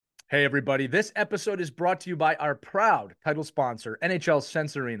Hey, everybody. This episode is brought to you by our proud title sponsor, NHL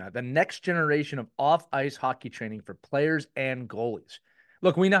Sense Arena, the next generation of off-ice hockey training for players and goalies.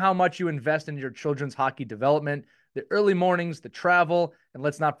 Look, we know how much you invest in your children's hockey development, the early mornings, the travel, and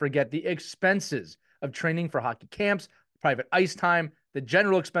let's not forget the expenses of training for hockey camps, private ice time, the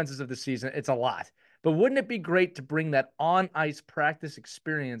general expenses of the season. It's a lot. But wouldn't it be great to bring that on-ice practice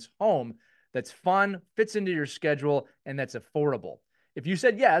experience home that's fun, fits into your schedule, and that's affordable? If you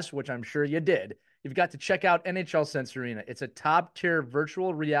said yes, which I'm sure you did, you've got to check out NHL Sense Arena. It's a top-tier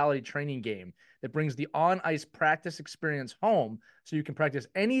virtual reality training game that brings the on-ice practice experience home so you can practice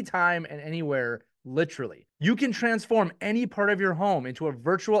anytime and anywhere, literally. You can transform any part of your home into a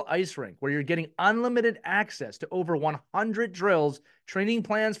virtual ice rink where you're getting unlimited access to over 100 drills, training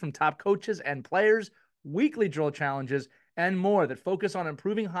plans from top coaches and players, weekly drill challenges, and more that focus on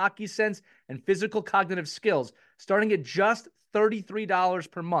improving hockey sense and physical cognitive skills, starting at just $33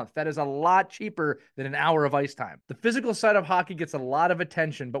 per month. That is a lot cheaper than an hour of ice time. The physical side of hockey gets a lot of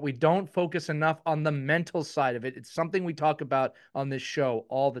attention, but we don't focus enough on the mental side of it. It's something we talk about on this show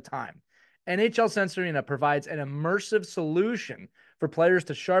all the time. NHL Sense Arena provides an immersive solution for players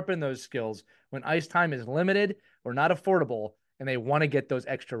to sharpen those skills when ice time is limited or not affordable and they want to get those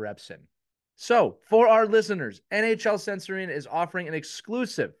extra reps in. So, for our listeners, NHL Sense Arena is offering an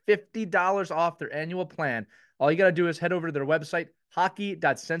exclusive $50 off their annual plan. All you got to do is head over to their website,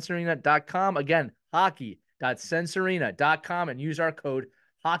 hockey.sensearena.com. Again, hockey.sensearena.com, and use our code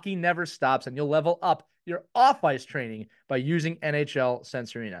Hockey Never Stops, and you'll level up your off-ice training by using NHL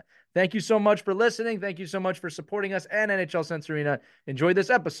Sense Arena. Thank you so much for listening. Thank you so much for supporting us and NHL Sense Arena. Enjoy this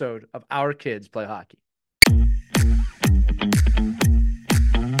episode of Our Kids Play Hockey.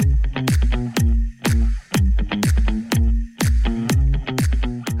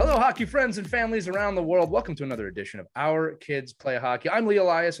 Hello, hockey friends and families around the world. Welcome to another edition of Our Kids Play Hockey. I'm Lee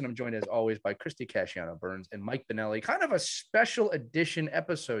Elias, and I'm joined as always by Christy Casciano-Burns and Mike Benelli. Kind of a special edition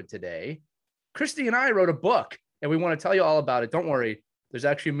episode today. Christy and I wrote a book, and we want to tell you all about it. Don't worry. There's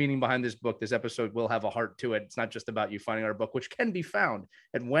actually a meaning behind this book. This episode will have a heart to it. It's not just about you finding our book, which can be found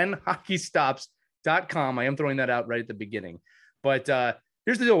at whenhockeystops.com. I am throwing that out right at the beginning. But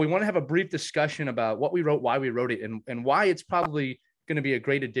here's the deal. We want to have a brief discussion about what we wrote, why we wrote it, and why it's probably going to be a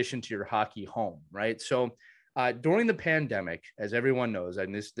great addition to your hockey home, right? So during the pandemic, as everyone knows,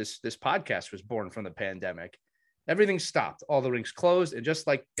 and this podcast was born from the pandemic, everything stopped. All the rinks closed, and just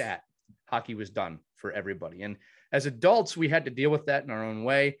like that, hockey was done for everybody. And as adults, we had to deal with that in our own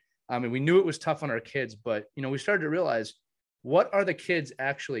way. I mean, we knew it was tough on our kids, but we started to realize, what are the kids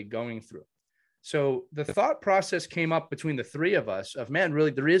actually going through? So the thought process came up between the three of us of, man,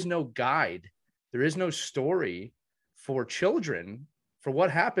 really, there is no guide. There is no story for children for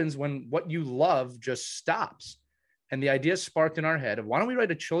what happens when what you love just stops. And the idea sparked in our head of, why don't we write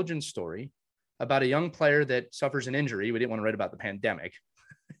a children's story about a young player that suffers an injury? We didn't want to write about the pandemic.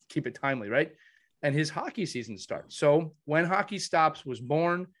 Keep it timely, right? And his hockey season starts. So When Hockey Stops was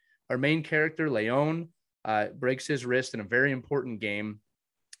born. Our main character, Leon, breaks his wrist in a very important game,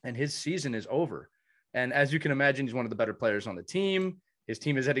 and his season is over. And as you can imagine, he's one of the better players on the team. His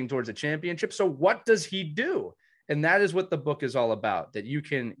team is heading towards a championship. So what does he do? And that is what the book is all about, that you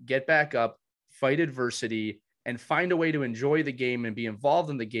can get back up, fight adversity, and find a way to enjoy the game and be involved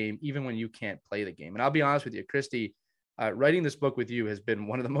in the game, even when you can't play the game. And I'll be honest with you, Christy, writing this book with you has been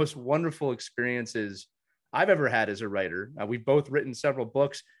one of the most wonderful experiences I've ever had as a writer. We've both written several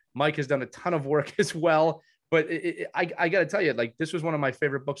books. Mike has done a ton of work as well. But I got to tell you, like, this was one of my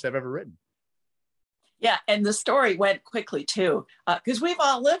favorite books I've ever written. Yeah. And the story went quickly, too, because we've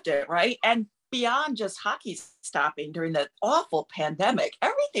all lived it, right? And beyond just hockey stopping during the awful pandemic,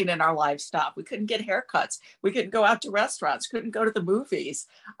 everything in our lives stopped. We couldn't get haircuts. We couldn't go out to restaurants, couldn't go to the movies.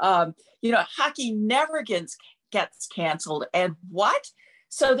 Hockey never gets canceled. And what?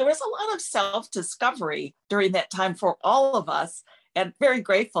 So there was a lot of self-discovery during that time for all of us, and very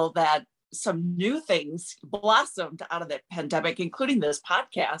grateful that some new things blossomed out of that pandemic, including this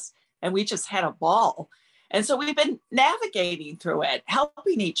podcast. And we just had a ball. And so we've been navigating through it,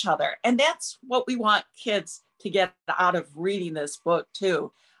 helping each other. And that's what we want kids to get out of reading this book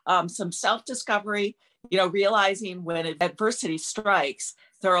too. Some self-discovery, realizing when adversity strikes,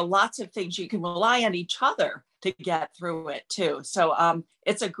 there are lots of things you can rely on each other to get through it too. So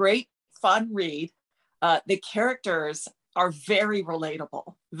it's a great, fun read. The characters are very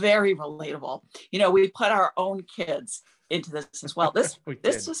relatable, very relatable. We put our own kids into this as well. This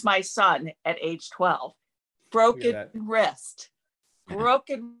was my son at age 12. Broken wrist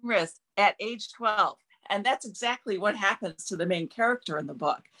at age 12. And that's exactly what happens to the main character in the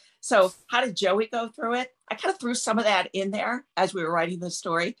book. So how did Joey go through it? I kind of threw some of that in there as we were writing the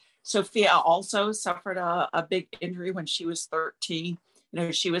story. Sophia also suffered a big injury when she was 13.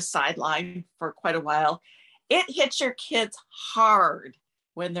 She was sidelined for quite a while. It hits your kids hard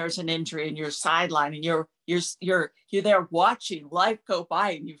when there's an injury and you're sidelined and you're there watching life go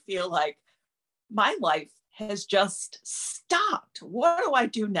by, and you feel like my life has just stopped. What do I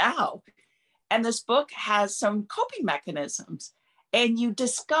do now? And this book has some coping mechanisms, and you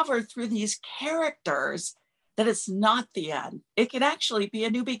discover through these characters that it's not the end. It can actually be a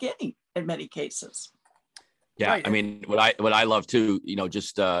new beginning in many cases. Yeah, right. I mean, what I love too,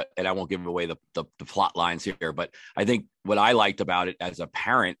 just and I won't give away the plot lines here, but I think what I liked about it as a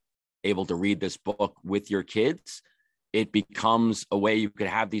parent able to read this book with your kids, it becomes a way you could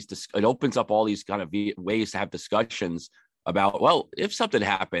have it opens up all these kind of ways to have discussions about, well, if something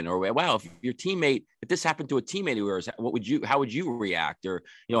happened, or wow, if this happened to a teammate of yours, how would you react, or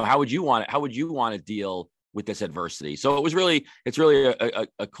how would you want to deal with this adversity? So it's really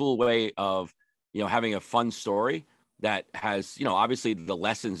a cool way of having a fun story that has obviously the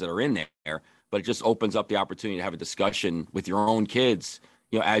lessons that are in there, but it just opens up the opportunity to have a discussion with your own kids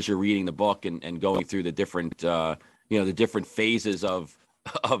as you're reading the book and going through the different the different phases of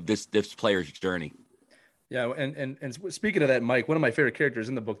this player's journey. Yeah, and speaking of that, Mike, one of my favorite characters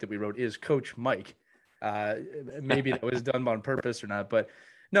in the book that we wrote is Coach Mike. Maybe that was done on purpose or not, but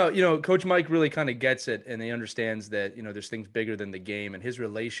no, Coach Mike really kind of gets it, and he understands that there's things bigger than the game, and his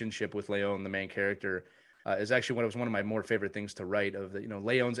relationship with Leon, the main character, is actually one of my more favorite things to write. Of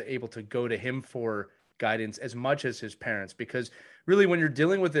Leon's able to go to him for guidance as much as his parents, because really when you're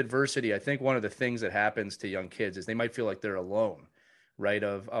dealing with adversity, I think one of the things that happens to young kids is they might feel like they're alone, right?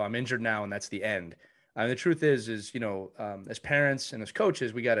 Of, oh, I'm injured now and that's the end. And the truth is as parents and as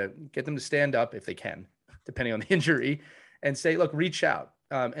coaches, we got to get them to stand up if they can, depending on the injury, and say, look, reach out.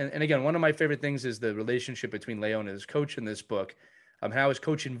 And again, one of my favorite things is the relationship between Leon and his coach in this book, how his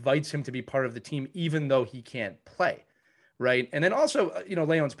coach invites him to be part of the team, even though he can't play. Right. And then also,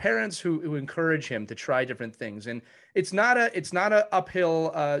 Leon's parents who encourage him to try different things. And it's not a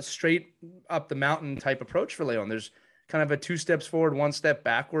uphill, straight up the mountain type approach for Leon. There's kind of a 2 steps forward, 1 step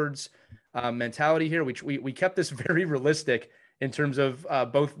backwards mentality here, which we kept this very realistic in terms of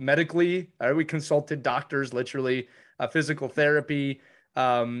both medically. We consulted doctors, literally, physical therapy,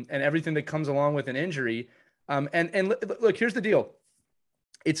 and everything that comes along with an injury. And look, here's the deal.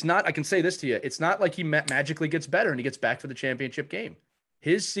 It's not, I can say this to you, it's not like he magically gets better and he gets back for the championship game.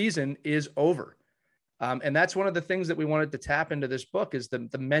 His season is over. And that's one of the things that we wanted to tap into this book is the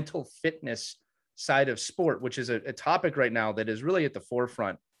mental fitness side of sport, which is a topic right now that is really at the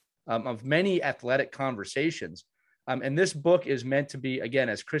forefront of many athletic conversations. And this book is meant to be, again,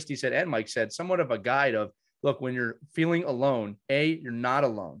 as Christy said and Mike said, somewhat of a guide of, look, when you're feeling alone, A, you're not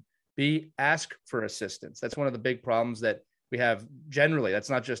alone. B, ask for assistance. That's one of the big problems that we have generally. That's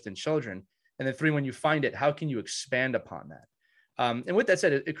not just in children. And then 3, when you find it, how can you expand upon that? And with that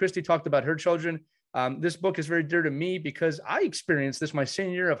said, Christy talked about her children. This book is very dear to me because I experienced this my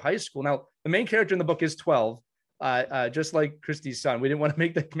senior year of high school. Now, the main character in the book is 12, just like Christy's son. We didn't want to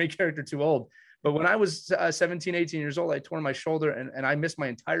make the main character too old. But when I was 17, 18 years old, I tore my shoulder and I missed my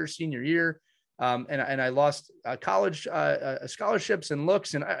entire senior year. And I lost college scholarships and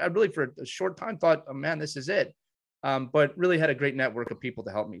looks. And I really, for a short time, thought, oh, man, this is it. But really had a great network of people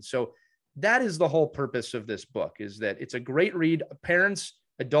to help me. So that is the whole purpose of this book, is that it's a great read. Parents,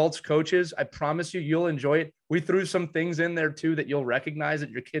 adults, coaches, I promise you'll enjoy it. We threw some things in there too that you'll recognize that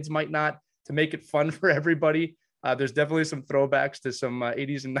your kids might not, to make it fun for everybody. There's definitely some throwbacks to some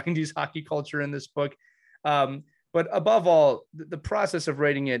 80s and 90s hockey culture in this book. But above all, the process of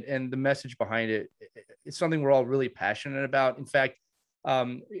writing it and the message behind it, it's something we're all really passionate about. In fact,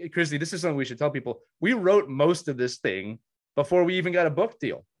 Christy, this is something we should tell people. We wrote most of this thing before we even got a book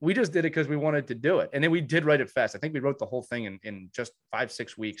deal. We just did it because we wanted to do it. And then we did write it fast. I think we wrote the whole thing in just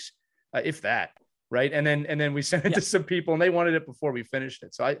 5-6 weeks, if that, right? And then we sent it to some people and they wanted it before we finished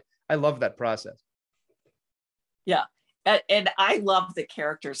it. So I love that process. Yeah. And I love the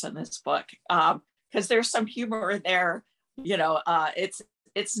characters in this book because there's some humor in there.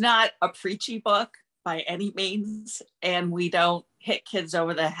 It's not a preachy book by any means, and we don't hit kids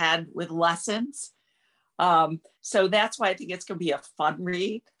over the head with lessons. So that's why I think it's going to be a fun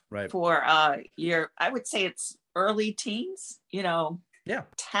read for I would say it's early teens,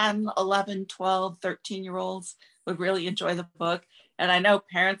 10, 11, 12, 13-year-olds would really enjoy the book. And I know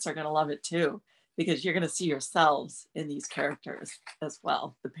parents are going to love it too, because you're going to see yourselves in these characters as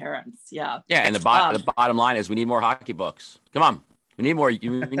well, the parents. Yeah. Yeah. And the bottom line is we need more hockey books. Come on. We need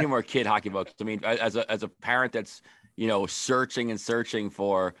more kid hockey books. I mean, as a parent that's, searching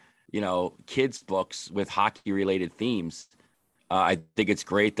for, kids books with hockey related themes. I think it's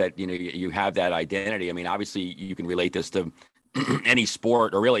great that, you have that identity. I mean, obviously you can relate this to any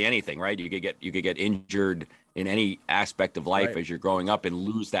sport or really anything, right? You could get injured in any aspect of life as you're growing up and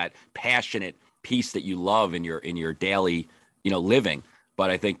lose that passionate piece that you love in your daily, living. But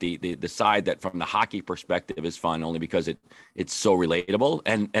I think the side that from the hockey perspective is fun only because it's so relatable,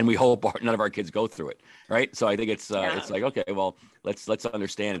 and we hope none of our kids go through it, right? So I think it's like, okay, well, let's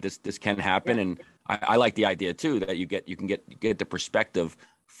understand that this can happen, and I like the idea too that you can get the perspective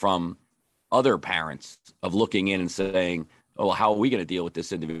from other parents of looking in and saying, oh, well, how are we going to deal with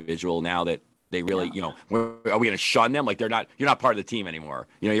this individual now that they really, are we going to shun them? Like you're not part of the team anymore.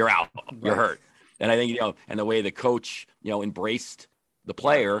 You're out, you're hurt. And I think, and the way the coach, embraced the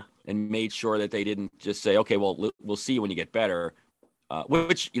player and made sure that they didn't just say, okay, well, we'll see you when you get better.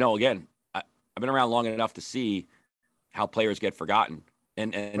 Which, again, I've been around long enough to see how players get forgotten.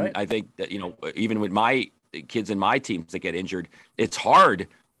 And I think that, even with my kids and my teams that get injured, it's hard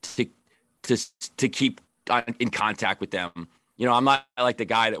to keep in contact with them. I'm not like the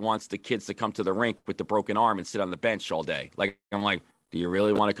guy that wants the kids to come to the rink with the broken arm and sit on the bench all day. Like, I'm like, do you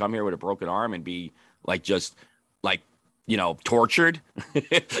really want to come here with a broken arm and be like, just like, tortured?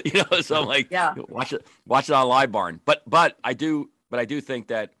 So I'm like, watch it on Live Barn. But I do think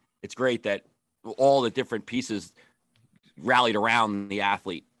that it's great that all the different pieces rallied around the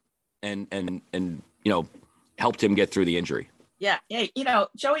athlete and helped him get through the injury. Yeah.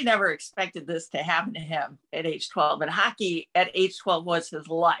 Joey never expected this to happen to him at age 12, and hockey at age 12 was his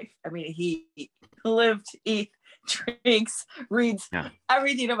life. I mean, he lived, eats, drinks, reads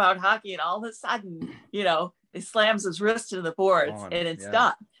everything about hockey, and all of a sudden, he slams his wrist into the boards and it's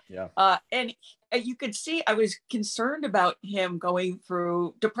done. Yeah. And you could see I was concerned about him going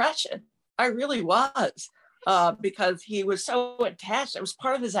through depression. I really was, because he was so attached. It was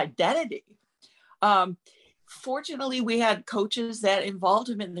part of his identity. Fortunately, we had coaches that involved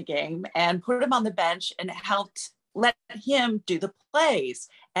him in the game and put him on the bench and helped let him do the plays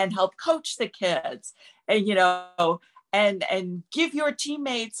and help coach the kids, and and give your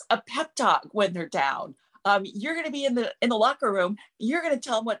teammates a pep talk when they're down. You're going to be in the locker room. You're going to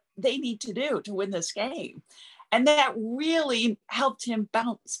tell them what they need to do to win this game, and that really helped him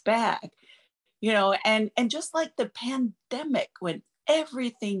bounce back. And just like the pandemic, when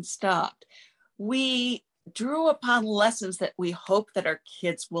everything stopped, we drew upon lessons that we hope that our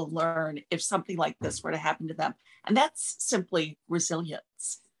kids will learn if something like this were to happen to them. And that's simply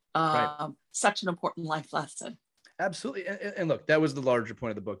resilience. Such an important life lesson. Absolutely. And look, that was the larger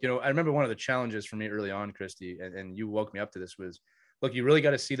point of the book. I remember one of the challenges for me early on, Christy, and you woke me up to this, was, look, you really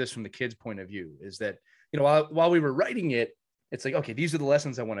got to see this from the kids' point of view, is that, while we were writing it, it's like, okay, these are the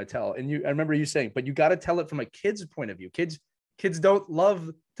lessons I want to tell. And I remember you saying, but you got to tell it from a kid's point of view. Kids don't love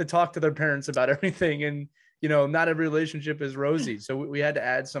to talk to their parents about everything. And, not every relationship is rosy. So we had to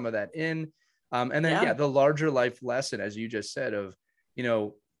add some of that in. And then, the larger life lesson, as you just said, of,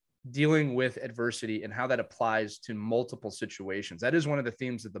 dealing with adversity and how that applies to multiple situations. That is one of the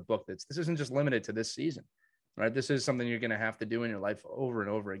themes of the book. This isn't just limited to this season, right? This is something you're going to have to do in your life over and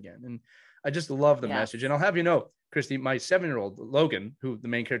over again. And I just love the message. And I'll have Christy, my 7-year-old Logan, who the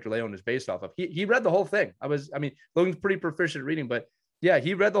main character Leon is based off of, he read the whole thing. Logan's pretty proficient at reading, but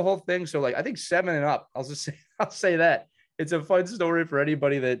he read the whole thing. So I think 7 and up, I'll say that it's a fun story for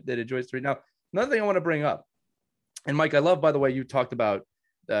anybody that enjoys to read. Now, another thing I want to bring up, and Mike, I love, by the way, you talked about,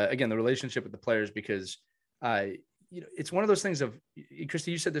 again, the relationship with the players, because it's one of those things of,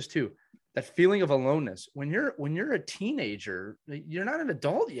 Christy, you said this too, that feeling of aloneness when you're a teenager. You're not an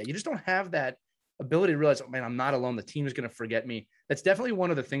adult yet. You just don't have that ability to realize, oh man, I'm not alone. The team is going to forget me. That's definitely one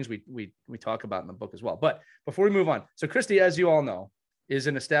of the things we talk about in the book as well. But before we move on, so Christy, as you all know, is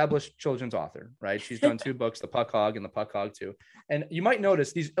an established children's author, right? She's done 2 books, The Puck Hog and The Puck Hog 2. And you might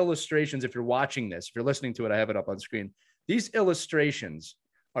notice these illustrations. If you're watching this, if you're listening to it, I have it up on screen. These illustrations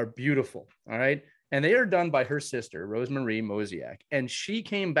are beautiful. All right. And they are done by her sister, Rosemarie Mosiak. And she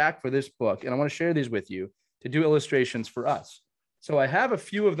came back for this book. And I want to share these with you to do illustrations for us. So I have a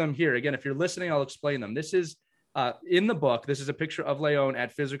few of them here. Again, if you're listening, I'll explain them. This is in the book. This is a picture of Leon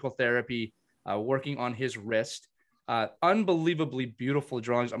at physical therapy, working on his wrist. Unbelievably beautiful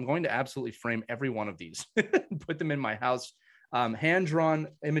drawings. I'm going to absolutely frame every one of these, put them in my house. Hand-drawn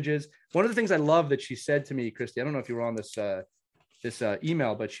images. One of the things I love that she said to me, Christy, I don't know if you were on this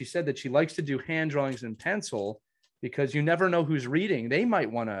email, but she said that she likes to do hand drawings in pencil because you never know who's reading. They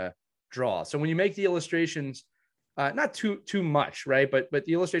might want to draw. So when you make the illustrations, not too much, right? But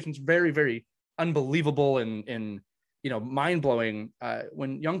the illustrations very, very unbelievable and mind blowing.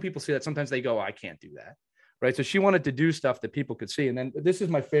 When young people see that, sometimes they go, I can't do that. right? So she wanted to do stuff that people could see. And then this is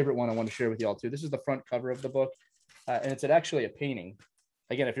my favorite one I want to share with you all too. This is the front cover of the book. And it's actually a painting.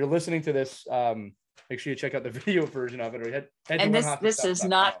 Again, if you're listening to this, make sure you check out the video version of it. Or head and this is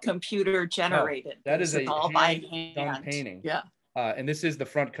not computer generated. No, that is all by hand painting. Yeah. And this is the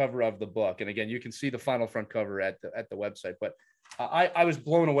front cover of the book. And again, you can see the final front cover at the website. But I was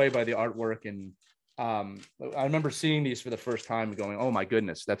blown away by the artwork. And I remember seeing these for the first time and going, oh my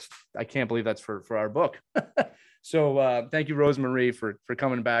goodness, I can't believe that's for our book. So thank you, Rosemarie, for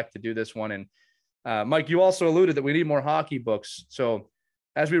coming back to do this one. And Mike, you also alluded that we need more hockey books. So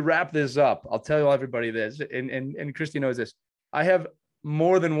as we wrap this up, I'll tell everybody this, and Christy knows this. I have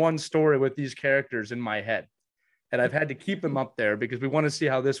more than one story with these characters in my head, and I've had to keep them up there because we want to see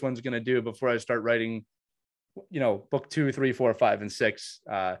how this one's going to do before I start writing, book 2, 3, 4, 5, and 6.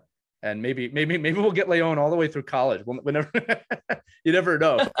 And maybe we'll get Leon all the way through college. Whenever you never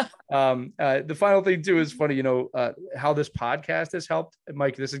know. The final thing too is funny, how this podcast has helped.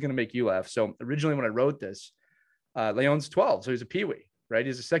 Mike, this is going to make you laugh. So originally when I wrote this, Leon's 12, so he's a peewee. Right,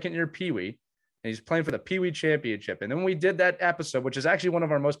 he's a second-year peewee, and he's playing for the peewee championship. And then we did that episode, which is actually one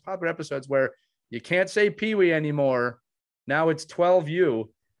of our most popular episodes, where you can't say peewee anymore. Now it's 12U.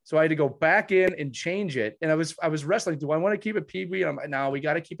 So I had to go back in and change it. And I was wrestling. Do I want to keep it peewee? I'm like, no, we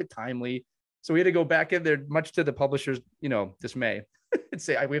got to keep it timely. So we had to go back in there, much to the publisher's, dismay, and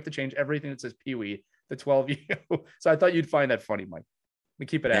say we have to change everything that says peewee to 12U. So I thought you'd find that funny, Mike. We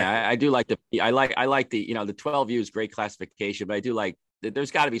keep it. Yeah, I do like the 12U is great classification, but I do like.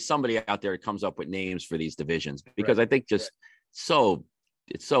 There's got to be somebody out there that comes up with names for these divisions, because I think it's so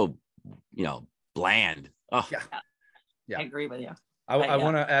bland. Oh. Yeah. I agree with you. I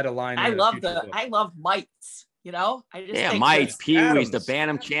want to add a line. I love mites. I just mites, peewees, the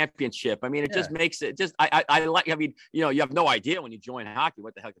Bantam Championship. I mean, it just makes it just. I like. I mean, you have no idea when you join hockey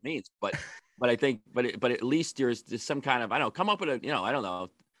what the heck it means, but I think, but at least there's some kind of, I don't know, come up with a, I don't know.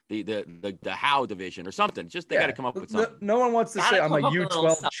 The Howe division or something. Just they got to come up with something. No one wants to say I'm a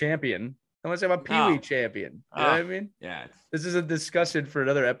U12 champion. I want to say I'm a peewee champion. You know what I mean? Yeah. This is a discussion for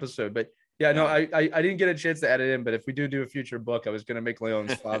another episode, but I didn't get a chance to add it in. But if we do a future book, I was going to make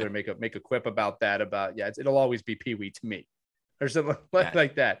Leon's father make a quip about that. It'll always be peewee to me, or something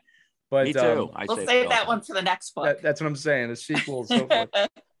like that. But me too. We'll save that one for the next book. That's what I'm saying. The sequel, so forth.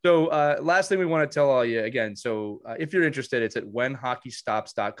 So last thing we want to tell all you again. So if you're interested, it's at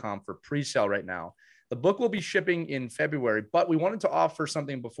whenhockeystops.com for pre-sale right now. The book will be shipping in February, but we wanted to offer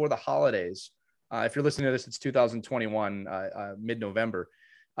something before the holidays. If you're listening to this, it's 2021, mid-November.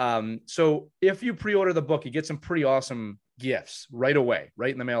 So if you pre-order the book, you get some pretty awesome gifts right away,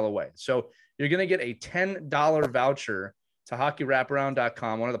 right in the mail away. So you're going to get a $10 voucher to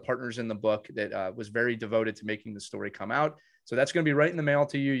hockeywraparound.com, one of the partners in the book that was very devoted to making the story come out. So that's going to be right in the mail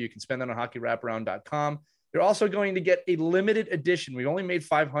to you. You can spend that on hockeywraparound.com. You're also going to get a limited edition. We only made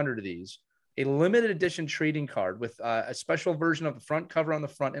 500 of these, a limited edition trading card with a special version of the front cover on the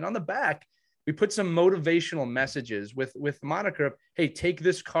front. And on the back, we put some motivational messages with the moniker of, hey, take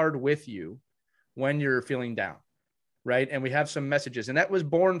this card with you when you're feeling down, right? And we have some messages. And that was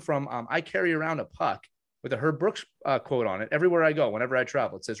born from, I carry around a puck with a Herb Brooks quote on it everywhere I go, whenever I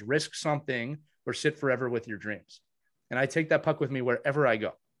travel. It says, risk something or sit forever with your dreams. And I take that puck with me wherever I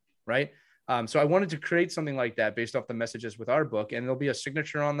go, right? So I wanted to create something like that based off the messages with our book, and there'll be a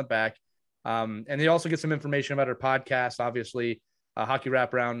signature on the back. And they also get some information about our podcast, obviously, Hockey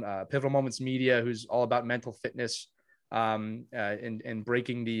Wraparound, Pivotal Moments Media, who's all about mental fitness and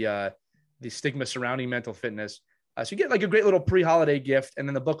breaking the stigma surrounding mental fitness. So you get like a great little pre-holiday gift, and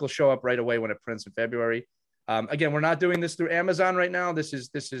then the book will show up right away when it prints in February. Again, we're not doing this through Amazon right now. This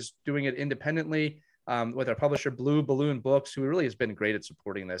is doing it independently. With our publisher, Blue Balloon Books, who really has been great at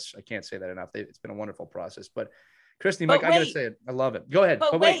supporting this. I can't say that enough. It's been a wonderful process. But Christy, Mike, I got to say it. I love it. Go ahead.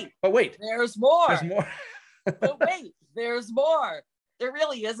 But wait. There's more. But wait, there's more. There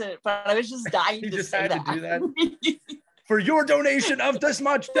really isn't. But I was just dying to say that. To do that. For your donation of this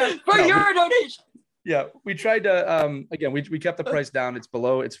much. Your donation. Yeah, we tried to, again, we kept the price down. It's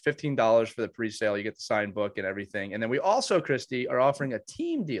 $15 for the pre-sale. You get the signed book and everything. And then we also, Christy, are offering a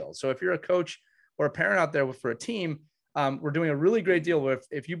team deal. So if you're a coach or a parent out there for a team, we're doing a really great deal where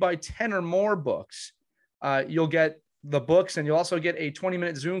if you buy 10 or more books, you'll get the books, and you'll also get a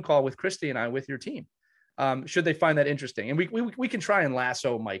 20-minute Zoom call with Christy and I with your team, should they find that interesting. And we can try and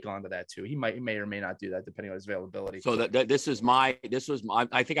lasso Mike onto that too. He may or may not do that depending on his availability. So this was my,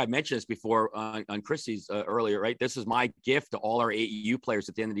 I think I mentioned this before on Christy's earlier, right? This is my gift to all our AEU players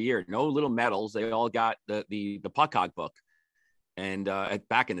at the end of the year. No little medals. They all got the Puck Hog book. And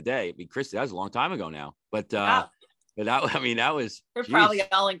back in the day, I mean, Christy, that was a long time ago now. But But that was. They're probably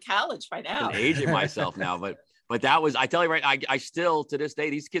all in college by now. I'm aging myself now, but that was, I tell you, right. I still, to this day,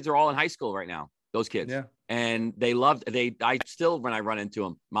 these kids are all in high school right now. Those kids. Yeah. And I still, when I run into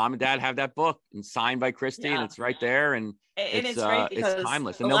them, Mom and Dad have that book and signed by Christy, and it's right there. And it's great because it's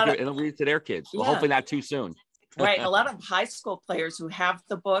timeless, and they'll read it to their kids. Well, hopefully not too soon. Right. A lot of high school players who have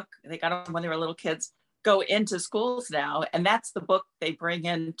the book, they got them when they were little kids, go into schools now. And that's the book they bring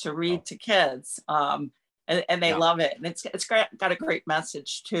in to read to kids. And they love it. And it's got a great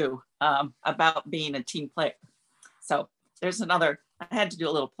message too, about being a team player. So there's another, I had to do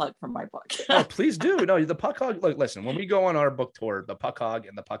a little plug for my book. Oh, please do. No, the Puck Hog, look, listen, when we go on our book tour, the Puck Hog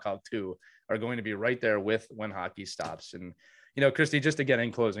and the Puck Hog 2 are going to be right there with When Hockey Stops. And, Christy, just again,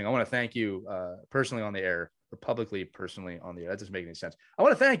 in closing, I want to thank you personally on the air, or publicly personally on the air. That doesn't make any sense. I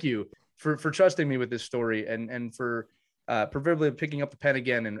want to thank you for trusting me with this story and for proverbially picking up the pen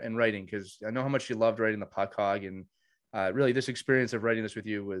again and writing, because I know how much you loved writing the Puck Hog, and really this experience of writing this with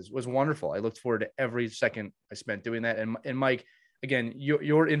you was wonderful. I looked forward to every second I spent doing that. And Mike, again,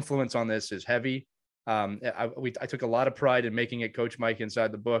 your influence on this is heavy. I took a lot of pride in making it Coach Mike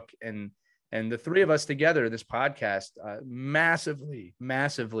inside the book, and the three of us together, this podcast, massively,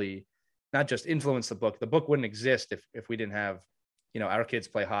 not just influenced the book. The book wouldn't exist if we didn't have, our kids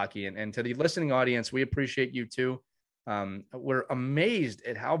play hockey. And to the listening audience, we appreciate you too. We're amazed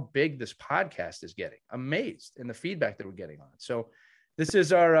at how big this podcast is getting, amazed in the feedback that we're getting on it. So this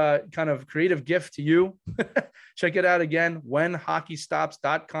is our kind of creative gift to you. Check it out again,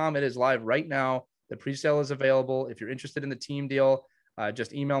 whenhockeystops.com. It is live right now. The pre-sale is available. If you're interested in the team deal,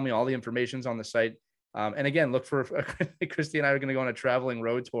 just email me. All the information's on the site. And again, look for Christy and I are going to go on a traveling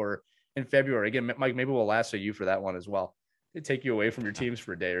road tour in February. Again, Mike, maybe we'll lasso you for that one as well. It'd take you away from your teams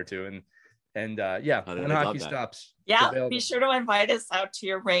for a day or two. And When Hockey Stops. Yeah, be sure to invite us out to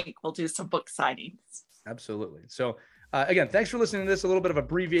your rink. We'll do some book signings. Absolutely. So again, thanks for listening to this, a little bit of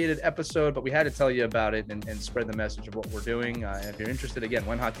abbreviated episode, but we had to tell you about it and spread the message of what we're doing. And if you're interested, again,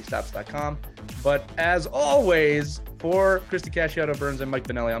 whenhockeystops.com. But as always, for Christy Casciato Burns and Mike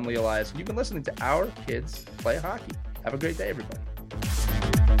Benelli, I'm Lee Elias. You've been listening to Our Kids Play Hockey. Have a great day, everybody.